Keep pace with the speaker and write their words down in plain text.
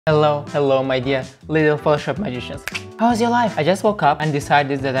Hello my dear little Photoshop magicians. How's your life? I just woke up and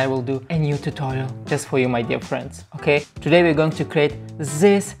decided that I will do a new tutorial just for you, my dear friends. Okay, today we're going to create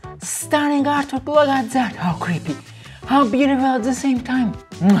this stunning artwork. Look at that, how creepy, how beautiful at the same time.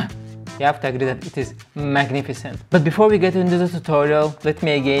 You have to agree that it is magnificent. But before we get into the tutorial, let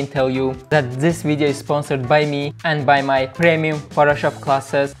me again tell you that this video is sponsored by me and by my premium Photoshop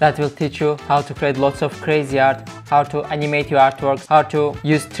classes that will teach you how to create lots of crazy art, how to animate your artworks, how to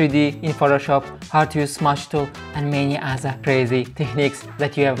use 3D in Photoshop, how to use Smudge tool, and many other crazy techniques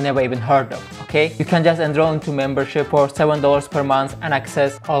that you have never even heard of. Okay, you can just enroll into membership for $7 per month and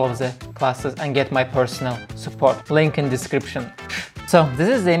access all of the classes and get my personal support. Link in description. So this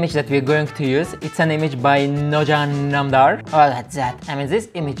is the image that we're going to use. It's an image by Nojan Namdar. Oh, that's that. I mean, this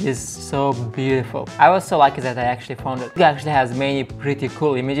image is so beautiful. I was so lucky that I actually found it. It actually has many pretty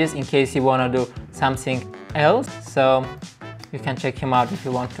cool images in case you want to do something else. So you can check him out if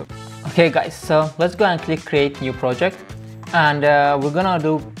you want to. Okay guys, so let's go and click create new project. And we're gonna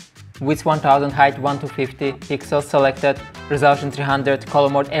do width 1000, height 1 to 50, pixels selected, resolution 300, color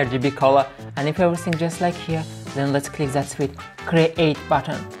mode RGB color. And if everything just like here, then let's click that sweet create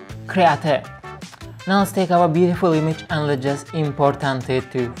button, create. Now let's take our beautiful image and let's just import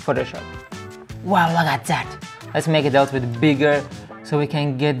it to Photoshop. Wow, look at that. Let's make it a little bit bigger so we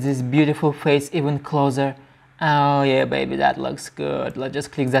can get this beautiful face even closer. Oh yeah baby, that looks good. Let's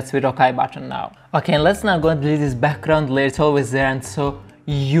just click that sweet OK button now. Okay, and let's now go and delete this background layer. It's always there and so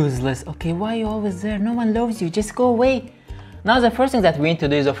useless. Okay, why are you always there? No one loves you, just go away. Now the first thing that we need to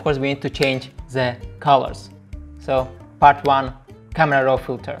do is, of course, we need to change the colors. So part 1, camera raw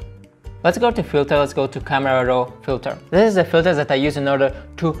filter. Let's go to filter, let's go to camera raw filter. This is the filter that I use in order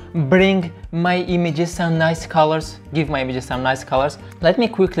to bring my images some nice colors, give my images some nice colors. Let me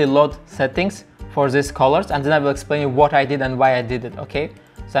quickly load settings for these colors and then I will explain you what I did and why I did it, okay?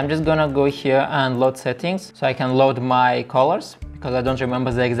 So I'm just gonna go here and load settings so I can load my colors because I don't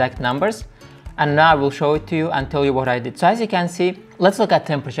remember the exact numbers. And now I will show it to you and tell you what I did. So as you can see, let's look at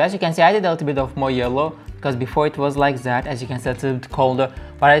temperature. As you can see, I did a little bit of more yellow because before it was like that. As you can see, it's a little bit colder,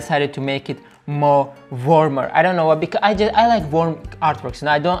 but I decided to make it more warmer. I don't know what, because I like warm artworks and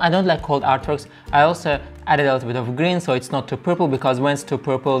I don't like cold artworks. I also added a little bit of green so it's not too purple, because when it's too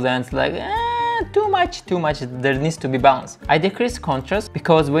purple then it's like too much. There needs to be balance. I decreased contrast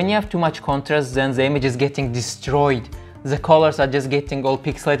because when you have too much contrast then the image is getting destroyed. The colors are just getting all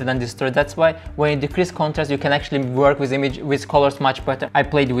pixelated and destroyed. That's why when you decrease contrast you can actually work with image with colors much better. I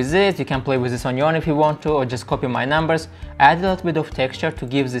played with this. You can play with this on your own if you want to, or just copy my numbers. I added a little bit of texture to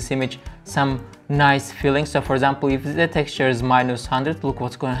give this image some nice feeling. So for example, if the texture is -100, look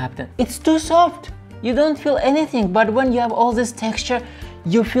what's going to happen. It's too soft. You don't feel anything, but when you have all this texture,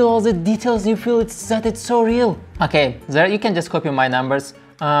 you feel all the details, you feel that it's so real. Okay, there you can just copy my numbers.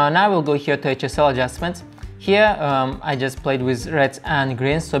 Now we'll go here to HSL adjustments. Here I just played with reds and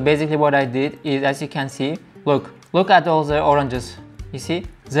greens. So basically what I did is, as you can see, look at all the oranges. You see,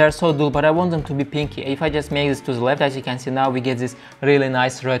 they're so dull, but I want them to be pinky. If I just make this to the left, as you can see, now we get this really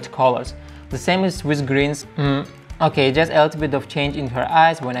nice red colors. The same is with greens. Okay, just a little bit of change in her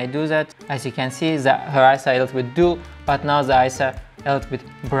eyes. When I do that, as you can see, her eyes are a little bit dull, but now the eyes are a little bit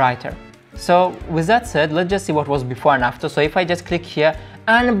brighter. So with that said, let's just see what was before and after. So if I just click here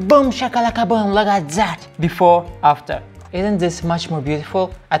and boom shakalaka boom, look at that, before, after. Isn't this much more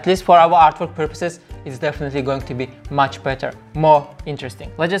beautiful? At least for our artwork purposes, it's definitely going to be much better, more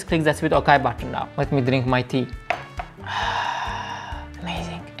interesting. Let's just click that sweet OK button now. Let me drink my tea.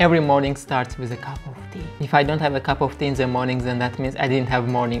 Amazing. Every morning starts with a cup of tea. If I don't have a cup of tea in the mornings, then that means I didn't have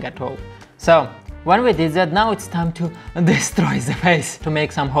morning at all. So when we did that, now it's time to destroy the face, to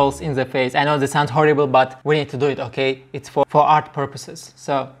make some holes in the face. I know this sounds horrible, but we need to do it, okay? It's for art purposes.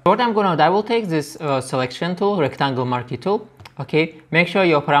 So what I'm gonna do, I will take this selection tool, rectangle marquee tool, okay? Make sure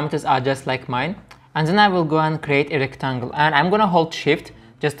your parameters are just like mine. And then I will go and create a rectangle. And I'm gonna hold shift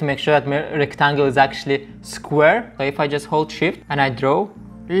just to make sure that my rectangle is actually square. So if I just hold shift and I draw,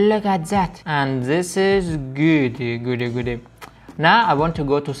 look at that. And this is goody. Now I want to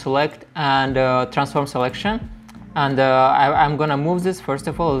go to select and transform selection, and I'm gonna move this first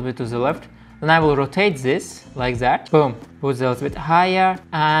of all a little bit to the left. Then I will rotate this like that. Boom, put it a little bit higher,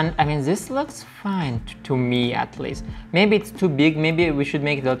 and I mean this looks fine to me at least. Maybe it's too big. Maybe we should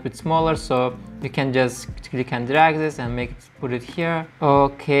make it a little bit smaller. So you can just click and drag this and put it here.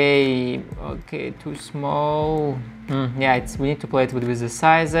 Okay, too small. Yeah, we need to play it with the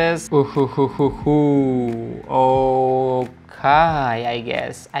sizes. okay, I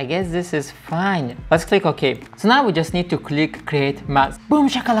guess this is fine. Let's click OK. So now we just need to click create mask. Boom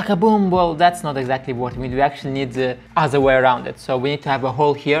shakalaka boom. Well, that's not exactly what we need. We actually need the other way around it. So we need to have a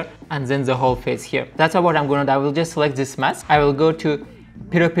hole here and then the whole face here. That's what I'm gonna do. I will just select this mask. I will go to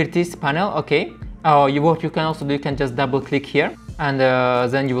properties panel. Okay. Oh, what you can also do, you can just double click here, and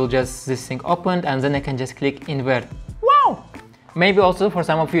then you will just this thing opened, and then I can just click invert. Wow! Maybe also for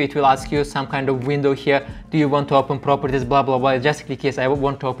some of you it will ask you some kind of window here. Do you want to open properties? Blah blah blah. Just click yes, I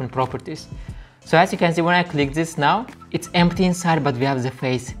want to open properties. So as you can see, when I click this now, it's empty inside, but we have the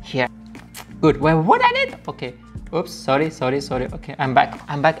face here. Good. Well, what I did? Okay. Oops. Sorry. Okay, I'm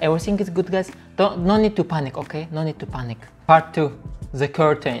back. Everything is good, guys. No need to panic. Okay. No need to panic. Part 2. The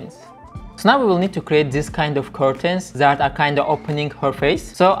curtains. So now we will need to create this kind of curtains that are kind of opening her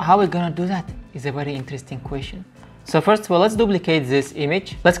face. So how are we gonna do that is a very interesting question. So first of all, let's duplicate this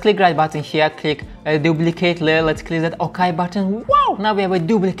image. Let's click right button here, click duplicate layer. Let's click that OK button. Wow, now we have a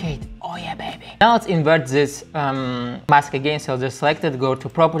duplicate. Oh yeah, baby. Now let's invert this mask again. So just select it, go to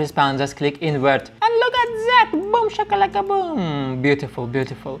properties panel, just click invert. And look at that, boom shakalaka boom. Beautiful,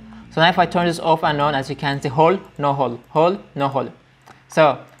 beautiful. So now if I turn this off and on, as you can see, hole, no hole, hole, no hole.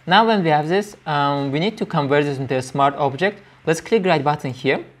 So now when we have this, we need to convert this into a smart object. Let's click right button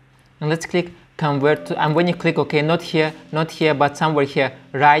here and let's click convert to, and when you click OK, not here, but somewhere here,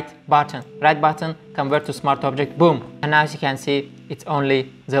 right button, convert to smart object, boom. And now as you can see, it's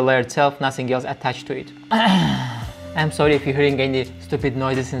only the layer itself, nothing else attached to it. I'm sorry if you're hearing any stupid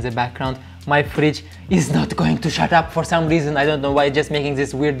noises in the background. My fridge is not going to shut up for some reason. I don't know why, it's just making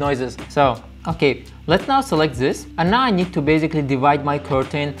these weird noises. So, okay, let's now select this. And now I need to basically divide my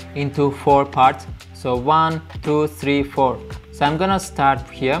curtain into 4 parts. So 1, 2, 3, 4. So I'm gonna start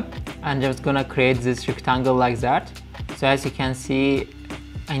here and just gonna create this rectangle like that. So as you can see,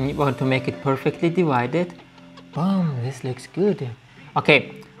 I want to make it perfectly divided. Boom, this looks good.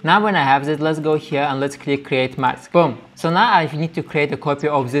 Okay. Now when I have this, let's go here and let's click create mask. Boom. So now I need to create a copy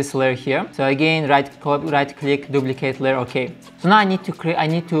of this layer here. So again, right click, duplicate layer, okay. So now I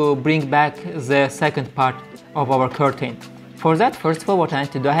need to bring back the second part of our curtain. For that, first of all, what I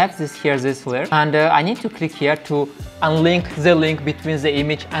need to do, I have this layer, and I need to click here to unlink the link between the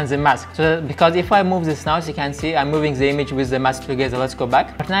image and the mask. So because if I move this now, as you can see, I'm moving the image with the mask together. Let's go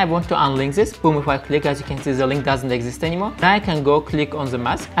back. But now I want to unlink this. Boom, if I click, as you can see, the link doesn't exist anymore. Now I can go click on the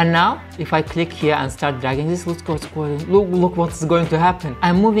mask. And now if I click here and start dragging this, look what's going to happen.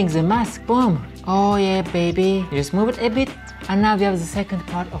 I'm moving the mask. Boom. Oh yeah, baby. Just move it a bit. And now we have the second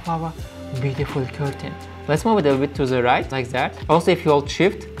part of our beautiful curtain. Let's move it a bit to the right, like that. Also, if you hold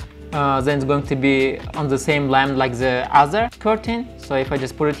shift, then it's going to be on the same line like the other curtain. So if I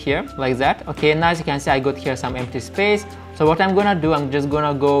just put it here, like that. Okay, now as you can see, I got here some empty space. So what I'm gonna do, I'm just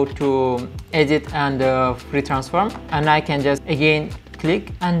gonna go to edit and free transform. And I can just again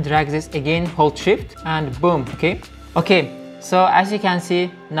click and drag this again, hold shift and boom, okay. Okay, so as you can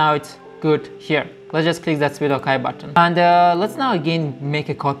see, now it's good here. Let's just click that with OK button. And let's now again make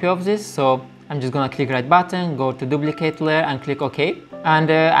a copy of this. So I'm just gonna click right button, go to duplicate layer and click OK.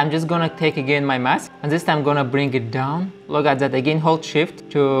 And I'm just gonna take again my mask, and this time I'm gonna bring it down. Look at that, again hold shift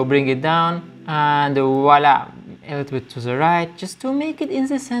to bring it down, and voila, a little bit to the right, just to make it in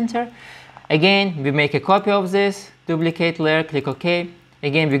the center. Again, we make a copy of this, duplicate layer, click OK.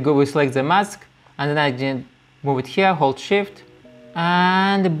 Again, we select the mask, and then again move it here, hold shift,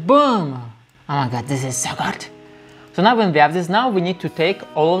 and boom. Oh my god, this is so good. So now when we have this, now we need to take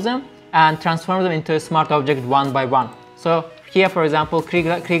all of them and transform them into a smart object one by one. So here, for example, click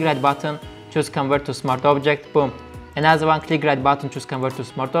right button, choose convert to smart object, boom. Another one, click right button, choose convert to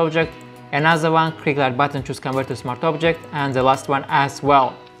smart object. Another one, click right button, choose convert to smart object, and the last one as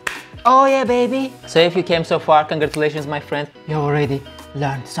well. Oh yeah, baby. So if you came so far, congratulations, my friend. You already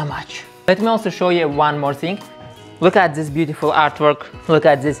learned so much. Let me also show you one more thing. Look at this beautiful artwork. Look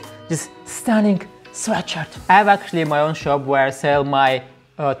at this, just stunning sweatshirt. I have actually my own shop where I sell my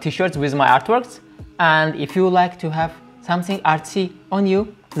t-shirts with my artworks, and if you like to have something artsy on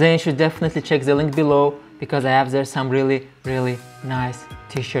you, then you should definitely check the link below, because I have there some really nice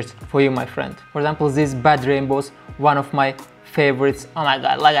t-shirts for you, my friend. For example, this Bad Rainbows, one of my favorites. Oh my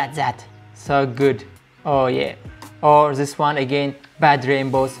god, look at that, so good. Oh yeah. Or this one again, Bad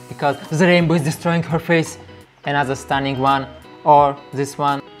Rainbows, because the rainbow is destroying her face. Another stunning one. Or this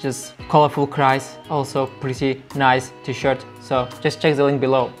one, just colorful cries, also pretty nice t-shirt. So just check the link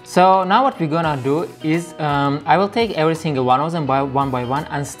below. So now what we're gonna do is I will take every single one of them one by one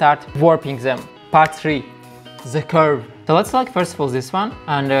and start warping them. Part 3, the curve. So let's select first of all this one,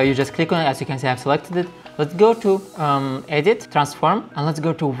 and you just click on it. As you can see, I've selected it. Let's go to edit, transform, and let's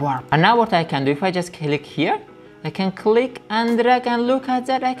go to warp. And now what I can do, if I just click here I can click and drag, and look at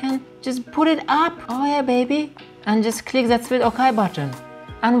that, I can just put it up. Oh yeah, baby. And just click that split OK button.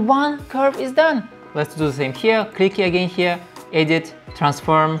 And one curve is done. Let's do the same here. Click again here, edit,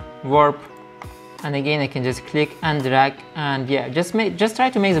 transform, warp. And again, I can just click and drag, and yeah, just try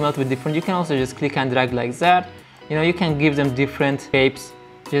to make them a little bit different. You can also just click and drag like that. You know, you can give them different shapes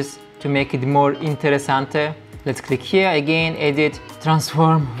just to make it more interessante. Let's click here again, edit,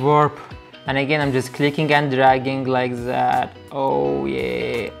 transform, warp. And again, I'm just clicking and dragging like that. Oh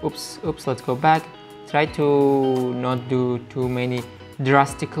yeah, oops, let's go back. Try to not do too many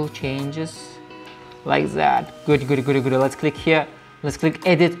drastical changes like that. Good. Let's click here, let's click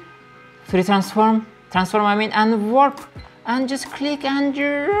edit, 3D transform I mean, and warp, and just click and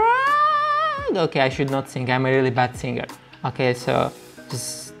drag. Okay, I should not sing, I'm a really bad singer. Okay, so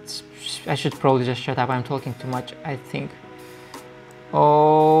I should probably just shut up, I'm talking too much, I think.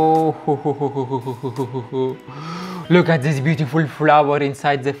 Oh, look at this beautiful flower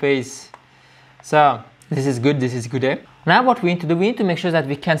inside the face. So this is good, eh? Now what we need to do, we need to make sure that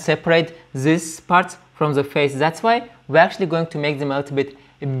we can separate these parts from the face. That's why we're actually going to make them a little bit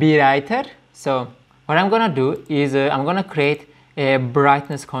brighter. So what I'm gonna do is I'm gonna create a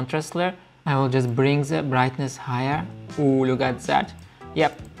brightness contrast layer. I will just bring the brightness higher. Ooh, look at that.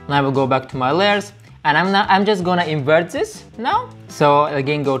 Yep. Now I will go back to my layers, and I'm just gonna invert this now. So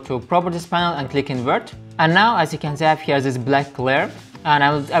again, go to properties panel and click invert. And now, as you can see, I have here this black layer, and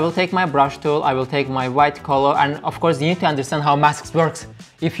I will take my brush tool, I will take my white color, and of course you need to understand how masks works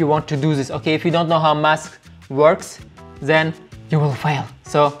if you want to do this. Okay, if you don't know how masks works, then you will fail.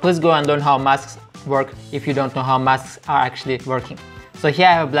 So please go and learn how masks work if you don't know how masks are actually working. So here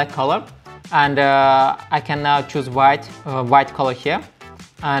I have a black color, and I can now choose white color here.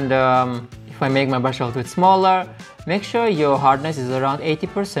 And if I make my brush a little bit smaller, make sure your hardness is around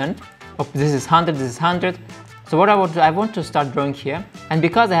 80%. Oh, this is 100, this is 100. So what I want to start drawing here. And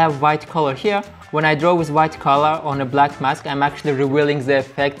because I have white color here, when I draw with white color on a black mask, I'm actually revealing the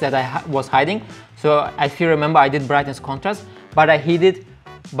effect that I was hiding. So if you remember, I did brightness contrast, but I hid it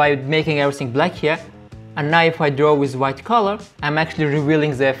by making everything black here. And now if I draw with white color, I'm actually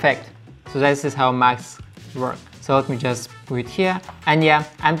revealing the effect. So this is how masks work. So let me just put it here. And yeah,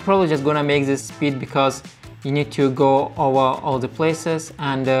 I'm probably just gonna make this speed because you need to go over all the places,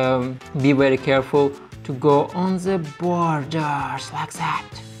 and be very careful to go on the borders like that.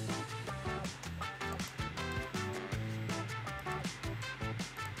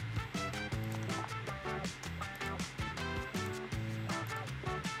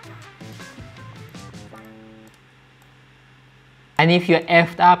 And if you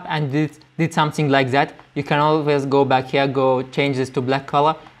effed up and did something like that, you can always go back here, go change this to black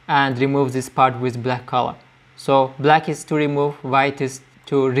color, and remove this part with black color. So black is to remove, white is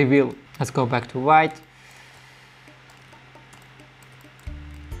to reveal. Let's go back to white.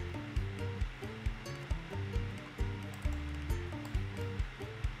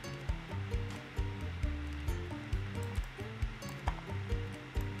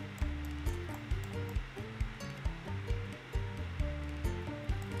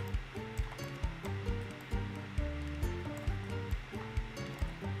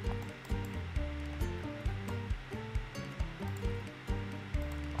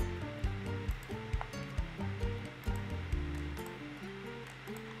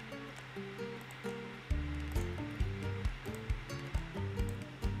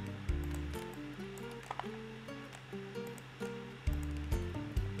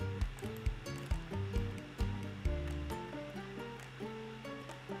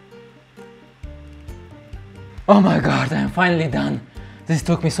 Oh my god, I'm finally done. This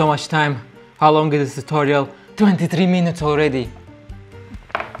took me so much time. How long is this tutorial? 23 minutes already.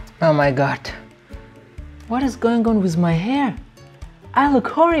 Oh my god. What is going on with my hair? I look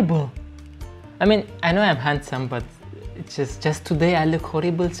horrible. I mean, I know I'm handsome, but it's just today I look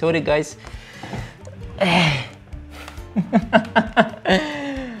horrible. Sorry guys.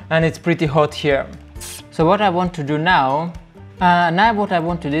 And it's pretty hot here. So what I want to do now, I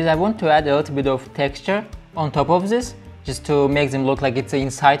want to add a little bit of texture on top of this, just to make them look like it's the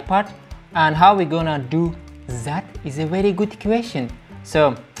inside part. And how we're gonna do that is a very good question.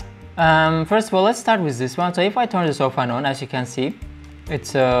 So first of all, let's start with this one. So if I turn this off and on, as you can see,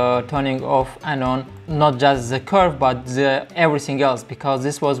 it's turning off and on, not just the curve, but everything else, because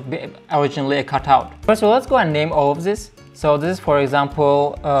this was originally a cutout. First of all, let's go and name all of this. So this is, for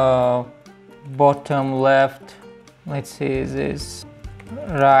example, bottom left, let's see, this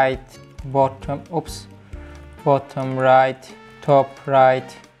right, bottom, oops, bottom right, top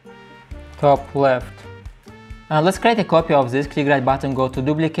left. Let's create a copy of this. Click right button, go to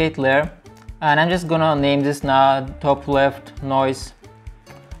duplicate layer, and I'm just gonna name this now top left noise.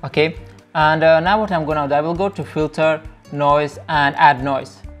 Okay, and now what I'm gonna do, I will go to filter, noise, and add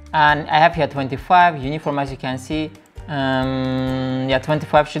noise, and I have here 25 uniform, as you can see. Yeah,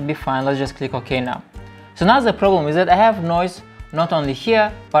 25 should be fine. Let's just click OK now. So now the problem is that I have noise not only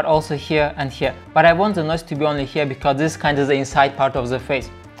here but also here and here, but I want the noise to be only here because this is kind of the inside part of the face.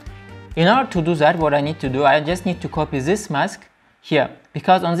 In order to do that, what I need to do, I just need to copy this mask here,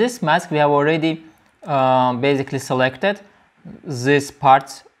 because on this mask we have already basically selected these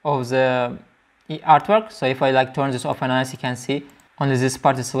parts of the artwork. So if I like turn this off and on, as you can see, only this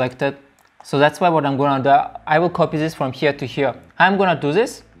part is selected. So that's why what I'm gonna do, I will copy this from here to here. I'm gonna do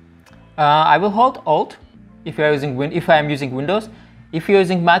this. I will hold Alt if I am using Windows. If you're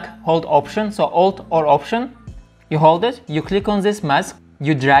using Mac, hold Option. So Alt or Option, you hold it, you click on this mask,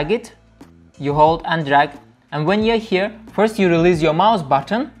 you drag it, you hold and drag, and when you're here, first you release your mouse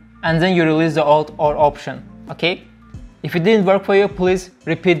button and then you release the Alt or Option. Okay, if it didn't work for you, please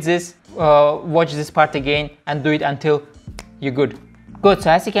repeat this, watch this part again and do it until you're good. Good,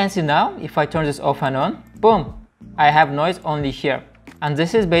 so as you can see now, if I turn this off and on, boom, I have noise only here, and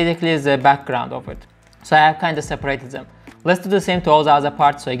this is basically the background of it. So I have kind of separated them. Let's do the same to all the other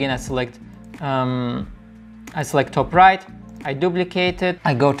parts. So again, I select top right, I duplicate it,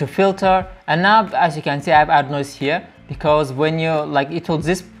 I go to filter, and now as you can see, I have add noise here, because when you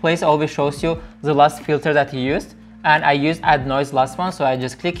this place always shows you the last filter that you used, and I used add noise last one, so I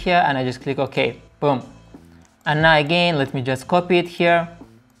just click here and I just click OK, boom. And now again, let me just copy it here,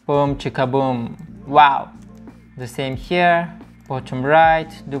 boom, chicka boom, wow. The same here, bottom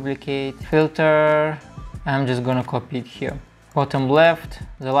right, duplicate, filter, I'm just gonna copy it here. Bottom left,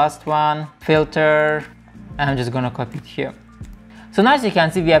 the last one, filter, I'm just gonna copy it here. So now as you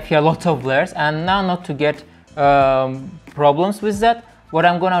can see, we have here lots of layers, and now not to get problems with that, what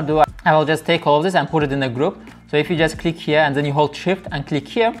I'm gonna do, I will just take all of this and put it in a group. So if you just click here and then you hold Shift and click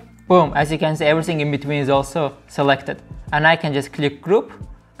here, boom, as you can see, everything in between is also selected. And I can just click group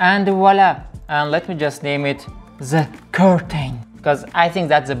and voila. And let me just name it the curtain, because I think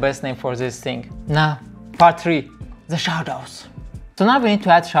that's the best name for this thing. Now, part 3, the shadows. So now we need to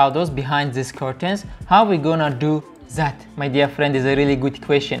add shadows behind these curtains. How are we gonna do that, my dear friend, is a really good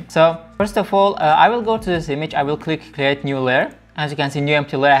question. So first of all, I will go to this image, I will click create new layer. As you can see, new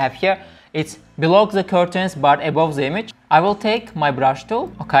empty layer I have here. It's below the curtains but above the image. I will take my brush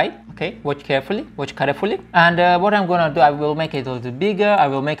tool, okay, watch carefully, and what I'm gonna do, I will make it a little bigger, I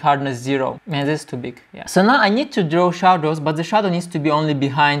will make hardness 0. Man, this is too big, yeah. So now I need to draw shadows, but the shadow needs to be only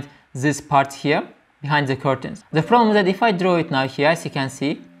behind this part here, behind the curtains. The problem is that if I draw it now here, as you can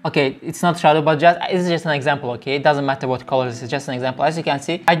see, okay, it's not shadow, but it's just an example, okay? It doesn't matter what color this is, just an example. As you can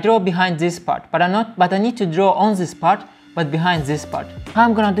see, I draw behind this part, but I need to draw on this part, but behind this part. How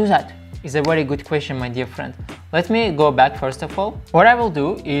I'm gonna do that? Is a very good question, my dear friend. Let me go back first of all. What I will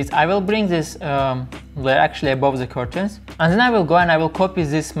do is I will bring this layer actually above the curtains, and then I will go and I will copy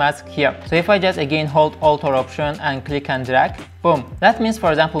this mask here. So if I just again hold Alt or Option and click and drag, boom. That means, for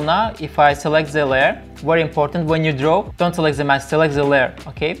example, now if I select the layer, very important, when you draw, don't select the mask, select the layer,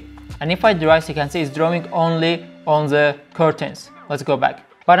 okay? And if I draw, as you can see, it's drawing only on the curtains. Let's go back.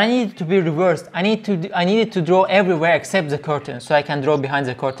 But I need it to be reversed. I need it to draw everywhere except the curtains, so I can draw behind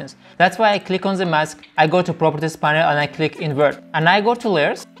the curtains. That's why I click on the mask, I go to Properties panel and I click Invert. And I go to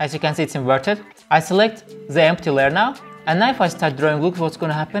Layers, as you can see it's inverted. I select the empty layer now, and now if I start drawing, look what's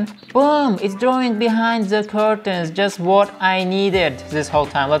gonna happen. Boom! It's drawing behind the curtains, just what I needed this whole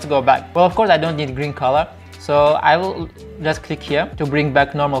time. Let's go back. Well, of course I don't need green color, so I will just click here to bring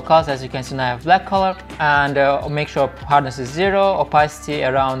back normal colors. As you can see, now I have black color, and make sure hardness is 0, opacity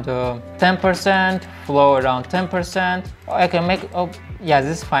around 10%, flow around 10%. I can make, oh yeah,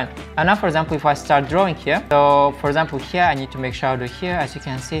 this is fine. And now for example, if I start drawing here, so for example here, I need to make shadow here. As you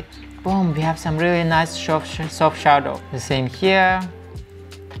can see, boom, we have some really nice soft shadow. The same here.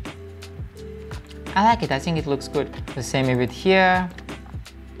 I like it, I think it looks good. The same a bit here.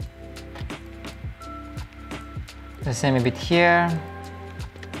 The same a bit here.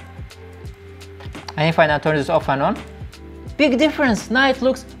 And if I now turn this off and on, big difference, now it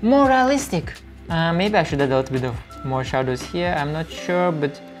looks more realistic. Maybe I should add a little bit of more shadows here, I'm not sure,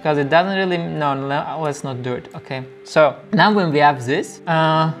 but because it doesn't really, no, let's not do it, okay. So now when we have this,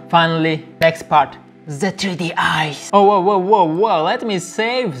 finally, next part, the 3D eyes. Oh, whoa, let me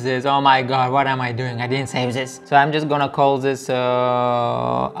save this. Oh my god, what am I doing? I didn't save this. So I'm just gonna call this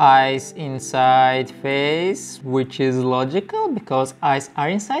eyes inside face, which is logical because eyes are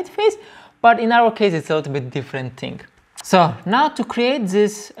inside face, but in our case it's a little bit different thing. So now to create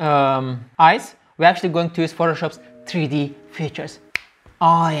this eyes, we're actually going to use Photoshop's 3D features.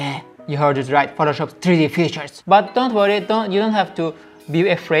 Oh yeah, You heard it right, Photoshop's 3D features. But don't worry, you don't have to be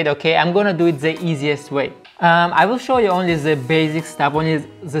afraid, okay? I'm gonna do it the easiest way. I will show you only the basic stuff, only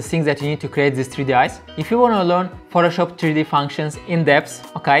the things that you need to create these 3D eyes. If you want to learn Photoshop 3D functions in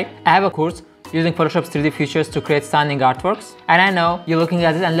depth, okay, I have a course using Photoshop's 3D features to create stunning artworks. And I know you're looking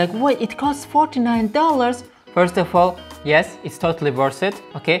at it and like, wait, it costs $49. First of all, yes, it's totally worth it,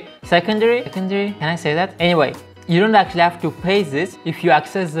 okay? Secondary, can I say that? Anyway, you don't actually have to pay this if you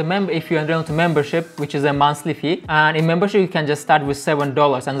access the if you enroll to membership, which is a monthly fee. And in membership, you can just start with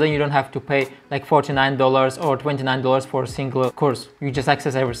 $7, and then you don't have to pay like $49 or $29 for a single course. You just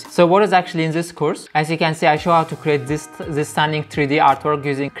access everything. So what is actually in this course? As you can see, I show how to create this stunning 3D artwork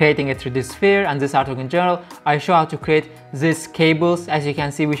using creating a 3D sphere and this artwork in general. I show how to create these cables, as you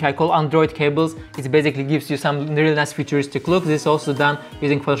can see, which I call Android cables. It basically gives you some really nice futuristic look. This is also done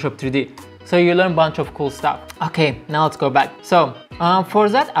using Photoshop 3D. So you learn a bunch of cool stuff. Okay, now let's go back. So for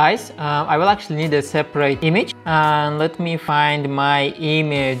that eyes, I will actually need a separate image. And let me find my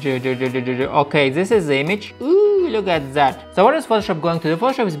image. Okay, this is the image. Ooh, look at that. So what is Photoshop going to do?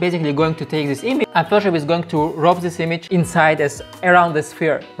 Photoshop is basically going to take this image, and Photoshop is going to wrap this image inside around the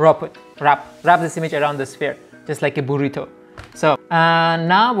sphere. Wrap this image around the sphere, just like a burrito. So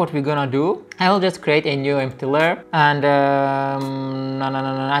now what we're gonna do, I will just create a new empty layer, and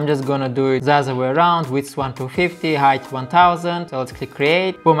I'm just gonna do it the other way around, width 1250, height 1000. So let's click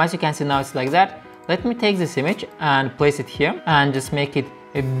create. Boom, as you can see now it's like that. Let me take this image and place it here and just make it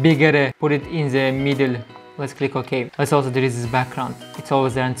a bigger, put it in the middle. Let's click OK. Let's also delete this background. It's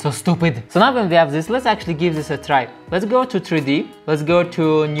always there and so stupid. So now when we have this, let's actually give this a try. Let's go to 3D. Let's go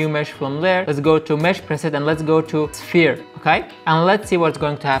to new mesh from layer. Let's go to mesh preset and let's go to sphere. Okay? And let's see what's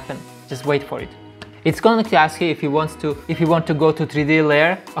going to happen. Just wait for it. It's going to ask you if you want to go to 3D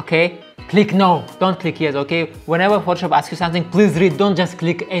layer. Okay? Click no. Don't click yes. Okay? Whenever Photoshop asks you something, please read. Don't just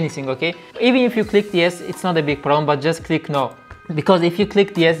click anything. Okay? Even if you clicked yes, it's not a big problem, but just click no. Because if you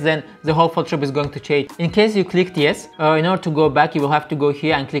clicked yes, then the whole Photoshop is going to change. In case you clicked yes, in order to go back, you will have to go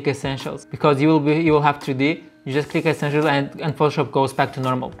here and click Essentials, because you will have 3D. You just click Essentials and Photoshop goes back to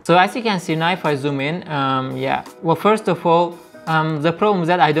normal. So as you can see now, if I zoom in, yeah. Well, first of all, the problem is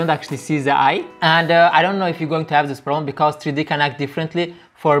that I don't actually see the eye, and I don't know if you're going to have this problem because 3D can act differently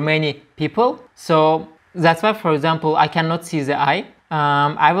for many people. So that's why, for example, I cannot see the eye.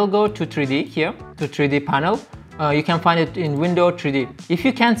 I will go to 3D here, to 3D panel. You can find it in window 3D. If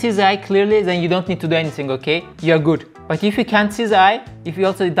you can't see the eye clearly, then you don't need to do anything, okay? You're good. But if you can't see the eye, if it's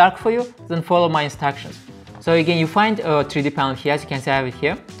also dark for you, then follow my instructions. So again, you find a 3D panel here, as you can see I have it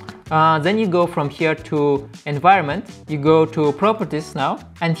here. Then you go from here to environment, you go to properties now,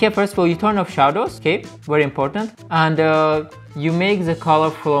 and here first of all you turn off shadows, okay, very important, and you make the color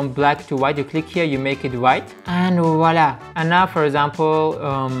from black to white. You click here, you make it white, and voila. And now for example,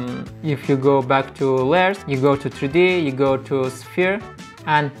 if you go back to layers, you go to 3D, you go to sphere,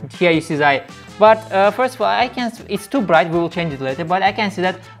 and here you see the eye. But first of all, it's too bright, we will change it later, but I can see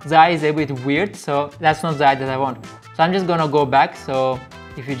that the eye is a bit weird, so that's not the eye that I want. So I'm just gonna go back. So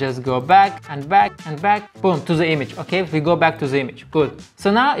if you just go back and back and back, boom, to the image. Okay, we go back to the image. Good. So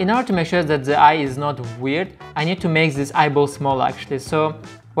now, in order to make sure that the eye is not weird, I need to make this eyeball small actually. So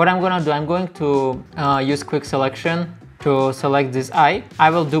what I'm gonna do, I'm going to use quick selection to select this eye. I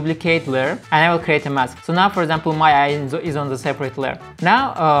will duplicate layer and I will create a mask. So now, for example, my eye is on the separate layer.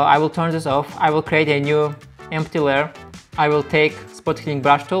 Now I will turn this off. I will create a new empty layer. I will take spot cleaning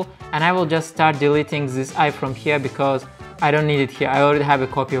brush tool and I will just start deleting this eye from here because I don't need it here. I already have a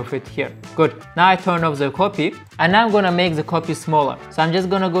copy of it here. Good. Now I turn off the copy and now I'm gonna make the copy smaller. So I'm just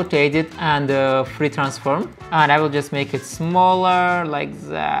gonna go to edit and free transform, and I will just make it smaller like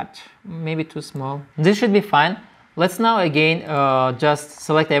that. Maybe too small. This should be fine. Let's now again just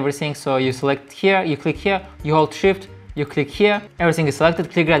select everything. So you select here, you click here, you hold shift, you click here, everything is selected,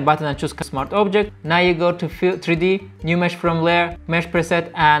 click right button and choose smart object. Now you go to 3D, new mesh from layer, mesh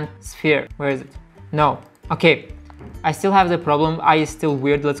preset and sphere. Where is it? No. Okay. I still have the problem, eye is still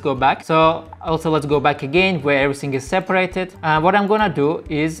weird. Let's go back. So also let's go back again where everything is separated. What I'm gonna do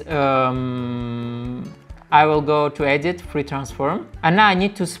is I will go to edit, free transform, and now I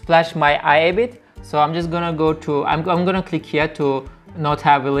need to splash my eye a bit. So I'm just gonna go to, I'm gonna click here to not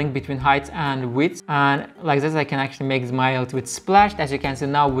have a link between height and width, and like this I can actually make my width splashed. As you can see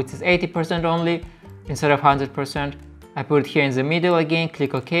now, width is 80% only instead of 100%. I put it here in the middle again,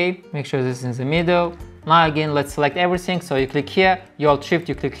 click OK, make sure this is in the middle. Now again, let's select everything. So you click here, you hold shift,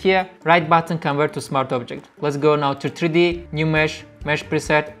 you click here, right button, convert to smart object. Let's go now to 3D, new mesh, mesh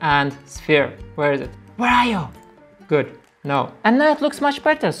preset and sphere. Where is it? Where are you? Good. No. And now it looks much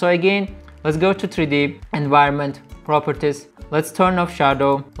better. So again, let's go to 3D, environment, properties. Let's turn off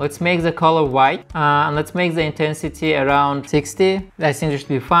shadow. Let's make the color white and let's make the intensity around 60. I think it should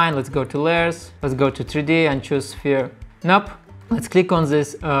be fine. Let's go to layers. Let's go to 3D and choose sphere. Nope. Let's click on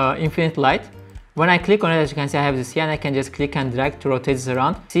this infinite light. When I click on it, as you can see, I have this here and I can just click and drag to rotate this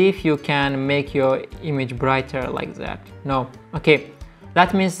around. See if you can make your image brighter like that. No. Okay.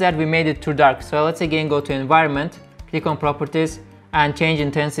 That means that we made it too dark. So let's again go to environment, click on properties and change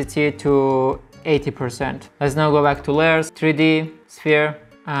intensity to 80%. Let's now go back to layers, 3D, sphere,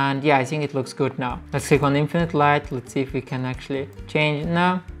 and yeah, I think it looks good now. Let's click on infinite light. Let's see if we can actually change.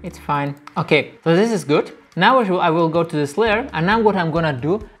 No, it's fine. Okay, so this is good. Now I will go to this layer, and now what I'm gonna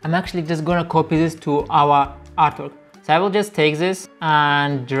do, I'm actually just gonna copy this to our artwork. So I will just take this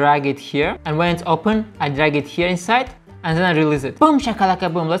and drag it here, and when it's open, I drag it here inside, and then I release it. Boom,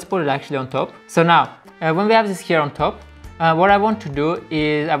 shakalaka boom. Let's put it actually on top. So now, when we have this here on top, what I want to do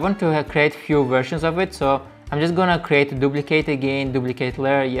is I want to create few versions of it. So I'm just gonna create a duplicate again, duplicate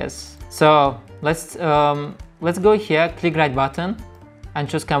layer, yes. So let's go here, click right button, and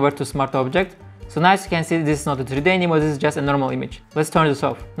choose convert to smart object. So now as you can see, this is not a 3D anymore, this is just a normal image. Let's turn this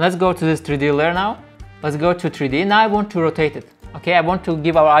off. Let's go to this 3D layer now. Let's go to 3D. Now I want to rotate it. Okay, I want to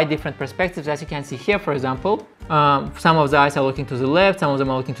give our eye different perspectives. As you can see here, for example, some of the eyes are looking to the left, some of them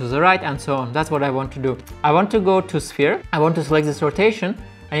are looking to the right, and so on. That's what I want to do. I want to go to sphere. I want to select this rotation.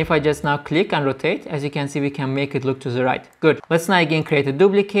 And if I just now click and rotate, as you can see, we can make it look to the right. Good. Let's now again create a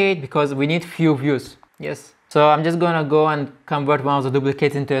duplicate because we need few views. Yes. So I'm just gonna go and convert one of the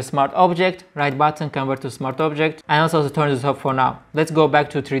duplicates into a smart object, right button, convert to smart object, and also turn this off for now. Let's go back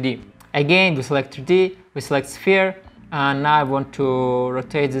to 3D. Again, we select 3D, we select sphere, and now I want to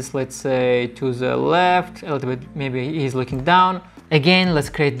rotate this, let's say, to the left, a little bit, maybe he's looking down. Again, let's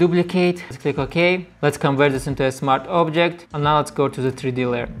create duplicate, let's click OK. Let's convert this into a smart object, and now let's go to the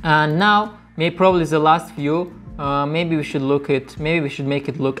 3D layer. And now, probably the last view, maybe we should make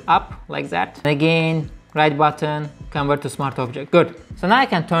it look up like that. And again, right button, convert to smart object. Good. So now I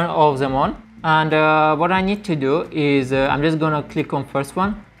can turn all of them on. And what I need to do is I'm just gonna click on first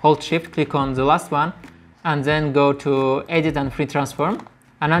one, hold shift, click on the last one, and then go to edit and free transform.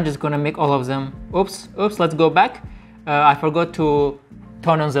 And I'm just gonna make all of them. Oops, let's go back. I forgot to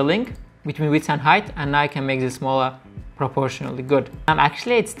turn on the link between width and height, and now I can make this smaller proportionally. Good.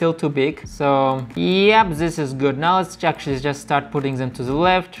 Actually, it's still too big. So, yep, this is good. Now let's actually just start putting them to the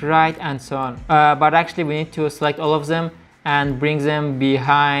left, right, and so on. But actually, we need to select all of them and bring them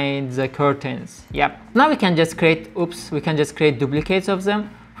behind the curtains. Yep. Now we can just create, we can just create duplicates of them.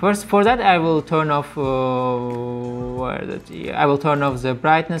 First, for that, I will turn off, I will turn off the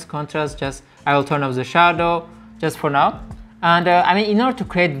brightness, contrast, I will turn off the shadow, just for now. And I mean, in order to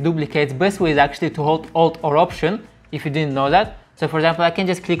create duplicates, best way is actually to hold Alt or Option, if you didn't know that. So for example, I can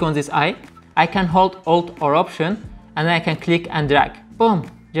just click on this eye, I can hold Alt or Option, and then I can click and drag. Boom,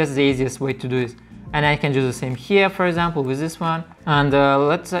 just the easiest way to do this. And I can do the same here, for example, with this one. And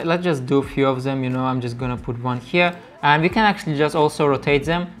let's just do a few of them, you know, I'm just gonna put one here. And we can actually just also rotate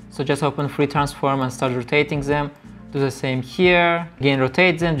them. So just open free transform and start rotating them. Do the same here. Again,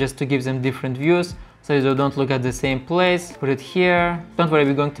 rotate them just to give them different views, so you don't look at the same place. Put it here. Don't worry,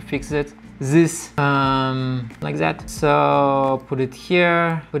 we're going to fix it. This, like that. So put it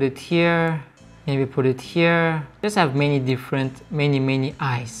here, maybe put it here. Just have many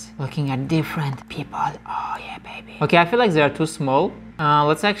eyes looking at different people. Oh yeah, baby. Okay, I feel like they are too small.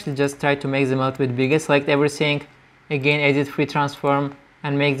 Let's actually just try to make them a little bit bigger. Select everything. Again, edit free transform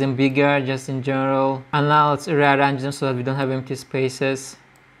and make them bigger just in general. And now let's rearrange them so that we don't have empty spaces.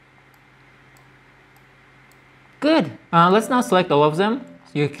 Good. Let's now select all of them.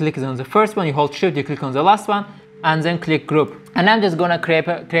 You click on the first one, you hold shift, you click on the last one, and then click group. And I'm just gonna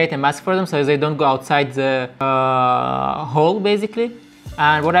create a mask for them so they don't go outside the hole, basically.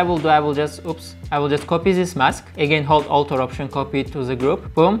 And what I will do, I will just copy this mask. Again, hold Alt or Option, copy it to the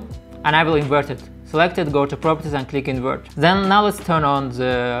group. Boom. And I will invert it. Select it, go to properties and click invert. Then now let's turn on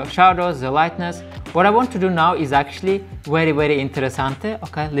the shadows, the lightness. What I want to do now is actually very interessante.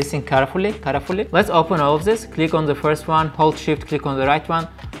 Okay, listen carefully. Let's open all of this. Click on the first one, hold shift, click on the right one.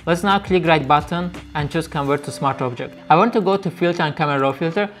 Let's now click right button and choose convert to smart object. I want to go to filter and camera raw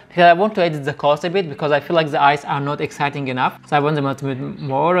filter because I want to edit the colors a bit because I feel like the eyes are not exciting enough. So I want them a little bit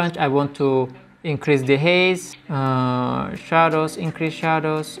more orange. I want to increase the haze, shadows,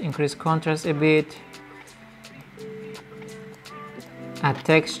 increase contrast a bit. Add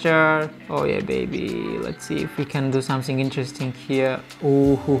texture. Oh yeah, baby. Let's see if we can do something interesting here.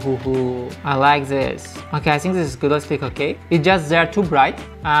 Ooh, I like this. Okay, I think this is good. Let's click OK. It's just they're too bright,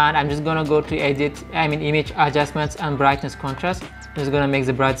 and I'm just gonna go to image adjustments and brightness contrast. I'm just gonna make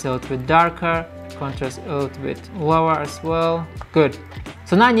the brightness a little bit darker, contrast a little bit lower as well. Good.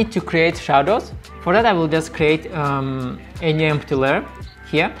 So now I need to create shadows. For that I will just create a new empty layer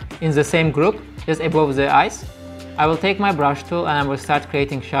here in the same group, just above the eyes. I will take my brush tool and I will start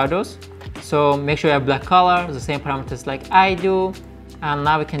creating shadows. So make sure you have black color, the same parameters like I do. And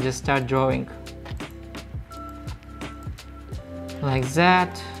now we can just start drawing. Like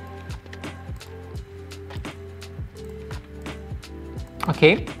that.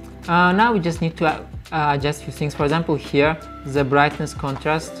 Okay, now we just need to adjust a few things. For example, here, the brightness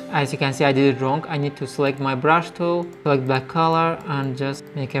contrast. As you can see, I did it wrong. I need to select my brush tool, select black color, and just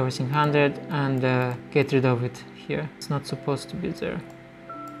make everything 100 and get rid of it here. It's not supposed to be there.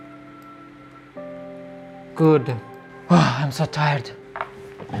 Good. Oh, I'm so tired.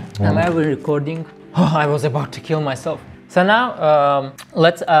 Am I ever recording? Oh, I was about to kill myself. So now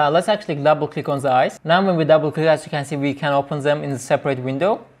let's actually double click on the eyes. Now when we double click, as you can see, we can open them in a separate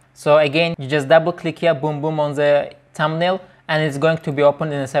window. So again, you just double click here, boom boom on the thumbnail, and it's going to be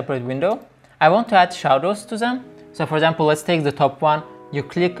opened in a separate window. I want to add shadows to them. So for example, let's take the top one. You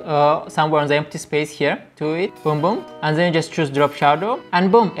click somewhere on the empty space here to it, boom boom, and then you just choose drop shadow,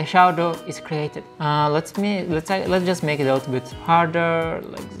 and boom, a shadow is created. Let's just make it a little bit harder,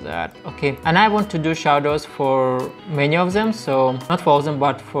 like that. Okay, and I want to do shadows for many of them, so not for all of them,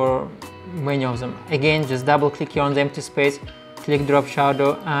 but for many of them. Again, just double click here on the empty space, click drop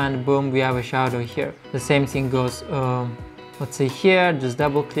shadow, and boom, we have a shadow here. The same thing goes. Let's say here, just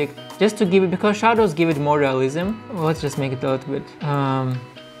double click, just to give it, because shadows give it more realism. Let's just make it a little bit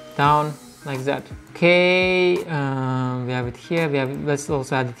down, like that. Okay, we have it here, let's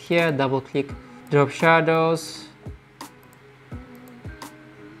also add it here, double click, drop shadows.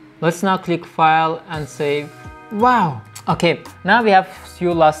 Let's now click file and save. Wow! Okay, now we have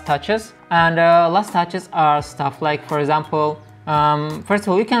few last touches, and last touches are stuff like, for example, first of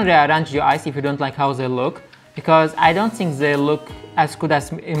all, you can rearrange your eyes if you don't like how they look, because I don't think they look as good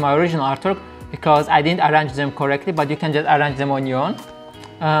as in my original artwork, because I didn't arrange them correctly, but you can just arrange them on your own.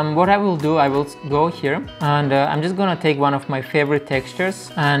 What I will do, I will go here, and I'm just gonna take one of my favorite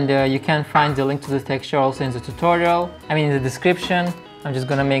textures, and you can find the link to the texture also in the tutorial, in the description. I'm just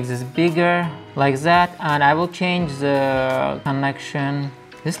gonna make this bigger, like that, and I will change the connection.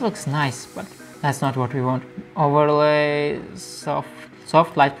 This looks nice, but that's not what we want. Overlay,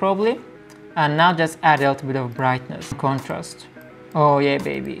 soft light probably. And now just add a little bit of brightness, contrast. Oh yeah,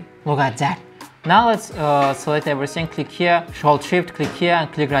 baby, look at that. Now let's select everything, click here, hold shift, click here,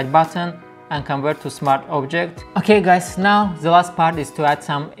 and click right button, and convert to smart object. Okay guys, now the last part is to add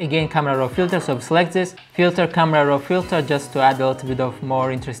some, again, camera raw filter. So select this, filter, camera raw filter, just to add a little bit of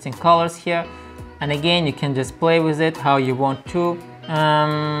more interesting colors here. And again, you can just play with it how you want to,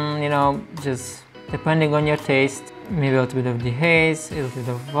 you know, just depending on your taste. Maybe a little bit of dehaze, a little bit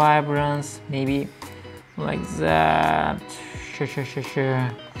of vibrance, maybe like that.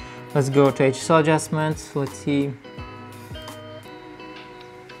 Sure. Let's go to HSL adjustments. Let's see.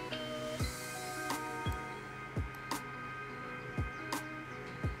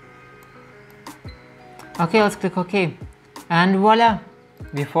 Okay, let's click OK. And voila!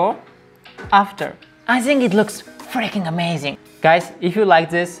 Before, after. I think it looks freaking amazing. Guys, if you like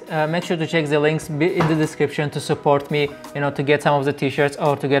this, make sure to check the links in the description to support me, to get some of the t-shirts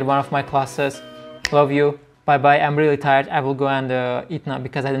or to get one of my classes. Love you. Bye bye. I'm really tired. I will go and eat now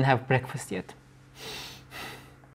because I didn't have breakfast yet.